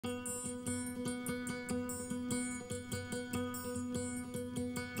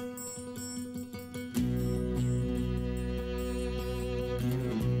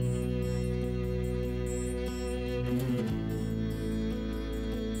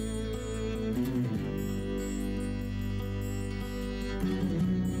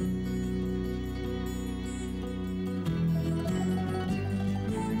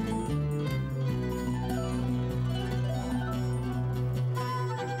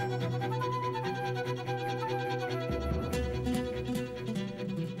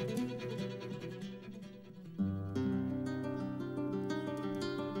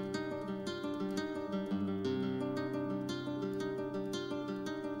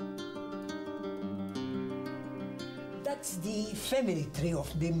That's the family tree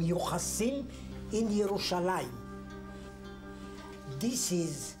of the Miyuchasim in Jerusalem. This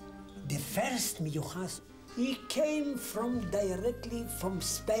is the first Miyuchas. He came directly from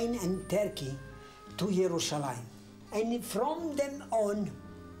Spain and Turkey to Jerusalem. And from them on,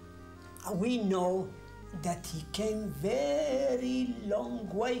 we know that he came very long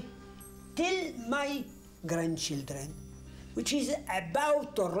way till my grandchildren, which is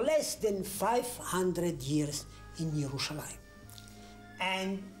about or less than 500 years in Jerusalem.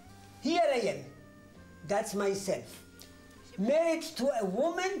 And here I am, that's myself, married to a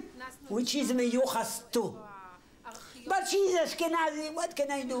woman which is Meyuchas too. But she's Ashkenazi, what can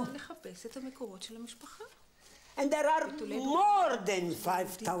I do? And there are more than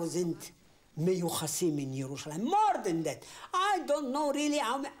 5,000 Meyuchasim in Jerusalem, more than that. I don't know really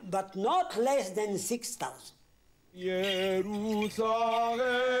how many, but not less than 6,000. Jeruzalem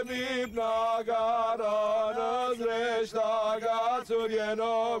ibnagaran zreshtagat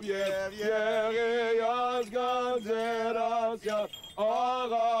suryenov yevyeas ganzerasya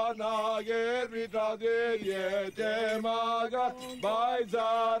aganager mitrader yetemagat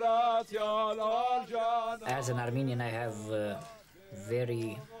bayzarasya aljana. As an Armenian, I have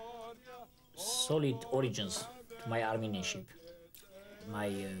very solid origins to my Armenianship. My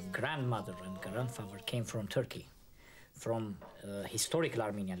grandmother and grandfather came from Turkey, from historical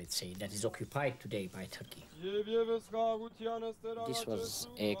Armenia, let's say, that is occupied today by Turkey. This was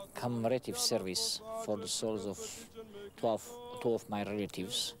a commemorative service for the souls of two of my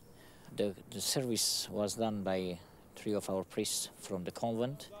relatives. The service was done by 3 of our priests from the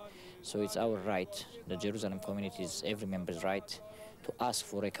convent, so it's our right, the Jerusalem community's every member's right, to ask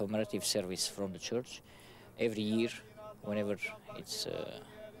for a commemorative service from the church every year, whenever it's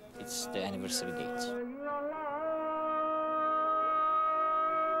the anniversary date.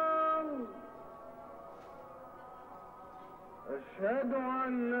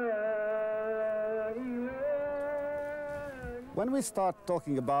 When we start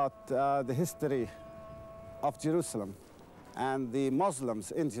talking about the history of Jerusalem and the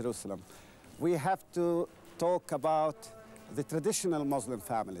Muslims in Jerusalem, we have to talk about the traditional Muslim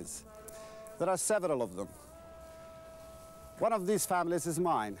families. There are several of them. One of these families is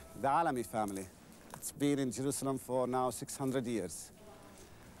mine, the Alami family. It's been in Jerusalem for now 600 years.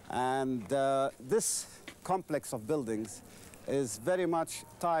 And this complex of buildings is very much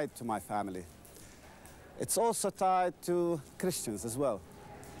tied to my family. It's also tied to Christians as well.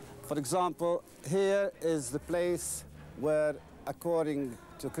 For example, here is the place where, according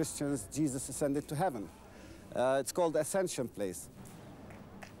to Christians, Jesus ascended to heaven. It's called the Ascension Place.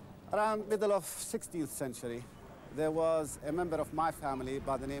 Around middle of 16th century, there was a member of my family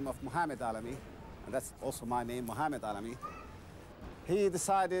by the name of Muhammad Alami, and that's also my name, Muhammad Alami. He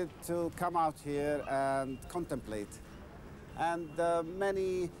decided to come out here and contemplate. And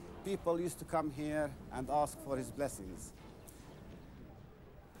many people used to come here and ask for his blessings.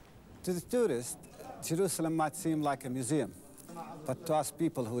 To the tourist, Jerusalem might seem like a museum, but to us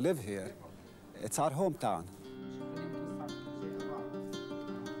people who live here, it's our hometown.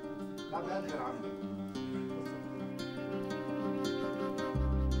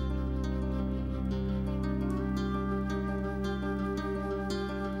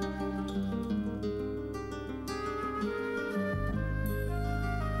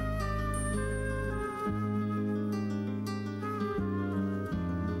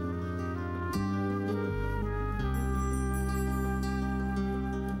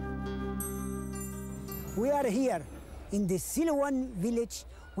 We are here in the Siloan village,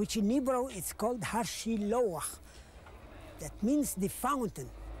 which in Hebrew is called Harshiloach. That means the fountain.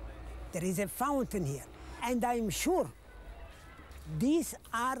 There is a fountain here. And I'm sure these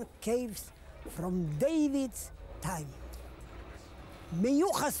are caves from David's time.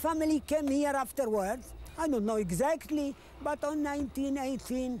 Meyuchas family came here afterwards. I don't know exactly, but on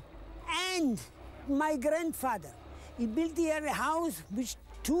 1918. And my grandfather, he built here a house with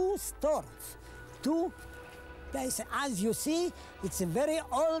 2 stores. 2 places. As you see, it's a very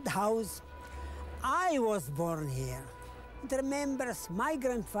old house. I was born here. It remembers my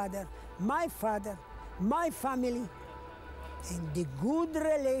grandfather, my father, my family, and the good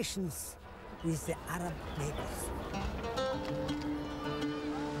relations with the Arab neighbors.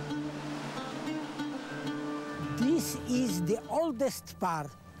 This is the oldest part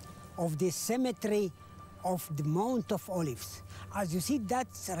of the cemetery of the Mount of Olives. As you see,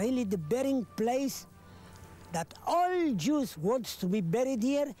 that's really the burying place that all Jews want to be buried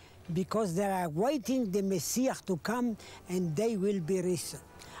here because they are waiting the Messiah to come and they will be risen.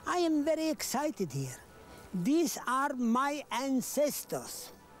 I am very excited here. These are my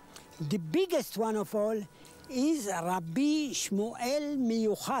ancestors. The biggest one of all is Rabbi Shmuel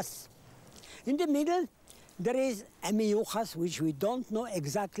Miyuchas. In the middle, there is a Miyuchas, which we don't know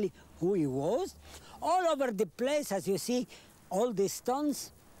exactly who he was. All over the place, as you see, all the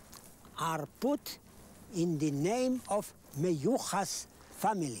stones are put in the name of Miyuchas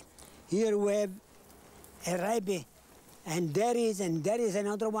family. Here we have a Rebbe, and there is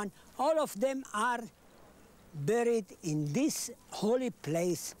another one. All of them are buried in this holy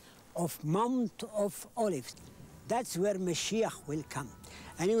place of Mount of Olives. That's where Mashiach will come.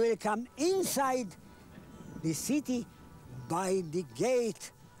 And he will come inside the city by the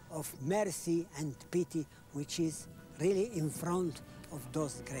gate of mercy and pity, which is really in front of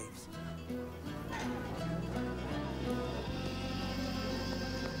those graves.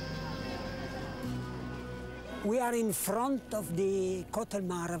 We are in front of the Kotel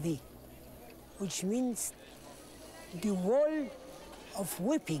Ma'aravi, which means the wall of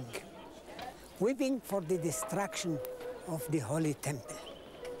weeping for the destruction of the Holy Temple.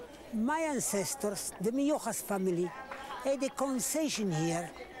 My ancestors, the Miyuchas family, had a concession here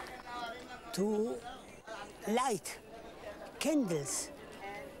to light candles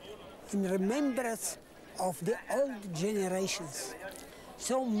in remembrance of the old generations.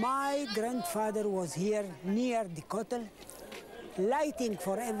 So my grandfather was here near the Kotel, lighting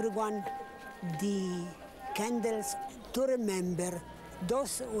for everyone the candles to remember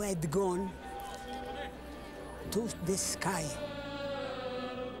those who had gone to the sky.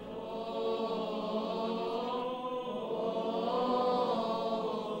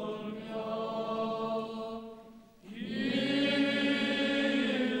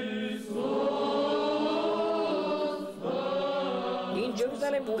 In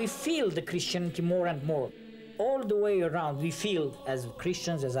Jerusalem, we feel the Christianity more and more. All the way around, we feel as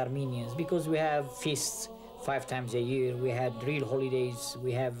Christians, as Armenians, because we have feasts 5 times a year, we had real holidays,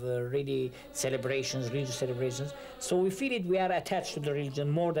 we have really celebrations, religious celebrations. So we feel it, we are attached to the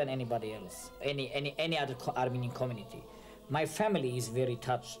religion more than anybody else, any other Armenian community. My family is very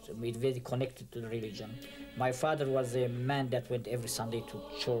touched, very connected to the religion. My father was a man that went every Sunday to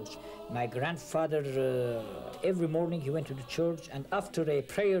church. My grandfather, every morning he went to the church, and after a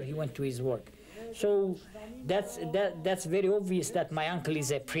prayer he went to his work. So that's very obvious that my uncle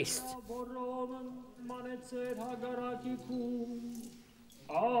is a priest.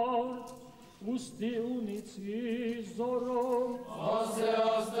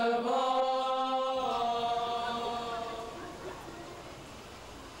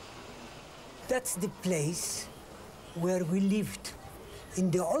 That's the place where we lived,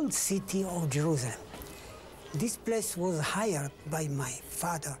 in the old city of Jerusalem. This place was hired by my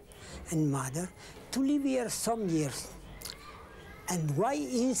father and mother to live here some years. And why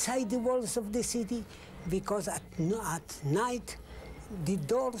inside the walls of the city? Because at night the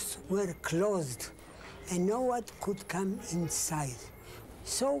doors were closed and no one could come inside.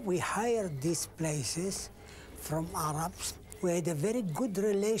 So we hired these places from Arabs. We had a very good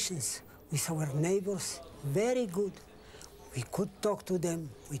relations with our neighbors, very good. We could talk to them,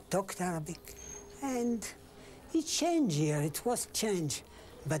 we talked Arabic, and it changed here, it was changed,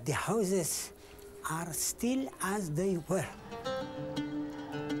 but the houses are still as they were.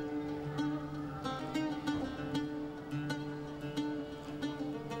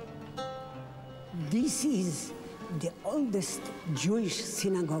 This is the oldest Jewish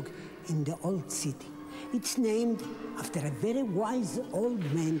synagogue in the old city. It's named after a very wise old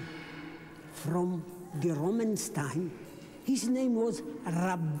man from the Romans' time. His name was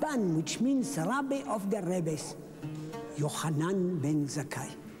Rabban, which means Rabbi of the Rabbis, Yochanan ben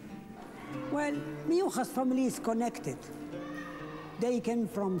Zakkai. Well, Miyuchas family is connected. They came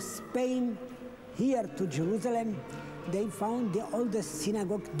from Spain here to Jerusalem. They found the oldest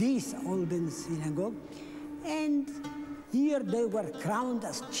synagogue, this oldest synagogue, and here they were crowned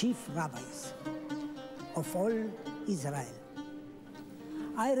as chief rabbis of all Israel.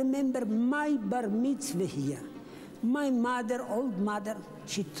 I remember my bar mitzvah here. My mother, old mother,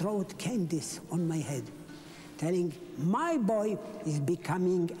 she threw candies on my head, telling, my boy is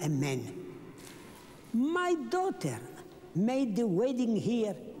becoming a man. My daughter made the wedding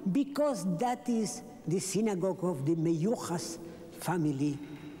here because that is the synagogue of the Miyuchas family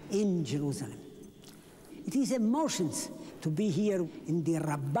in Jerusalem. It is emotions to be here in the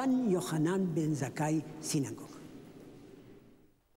Rabban Yochanan ben Zakkai synagogue.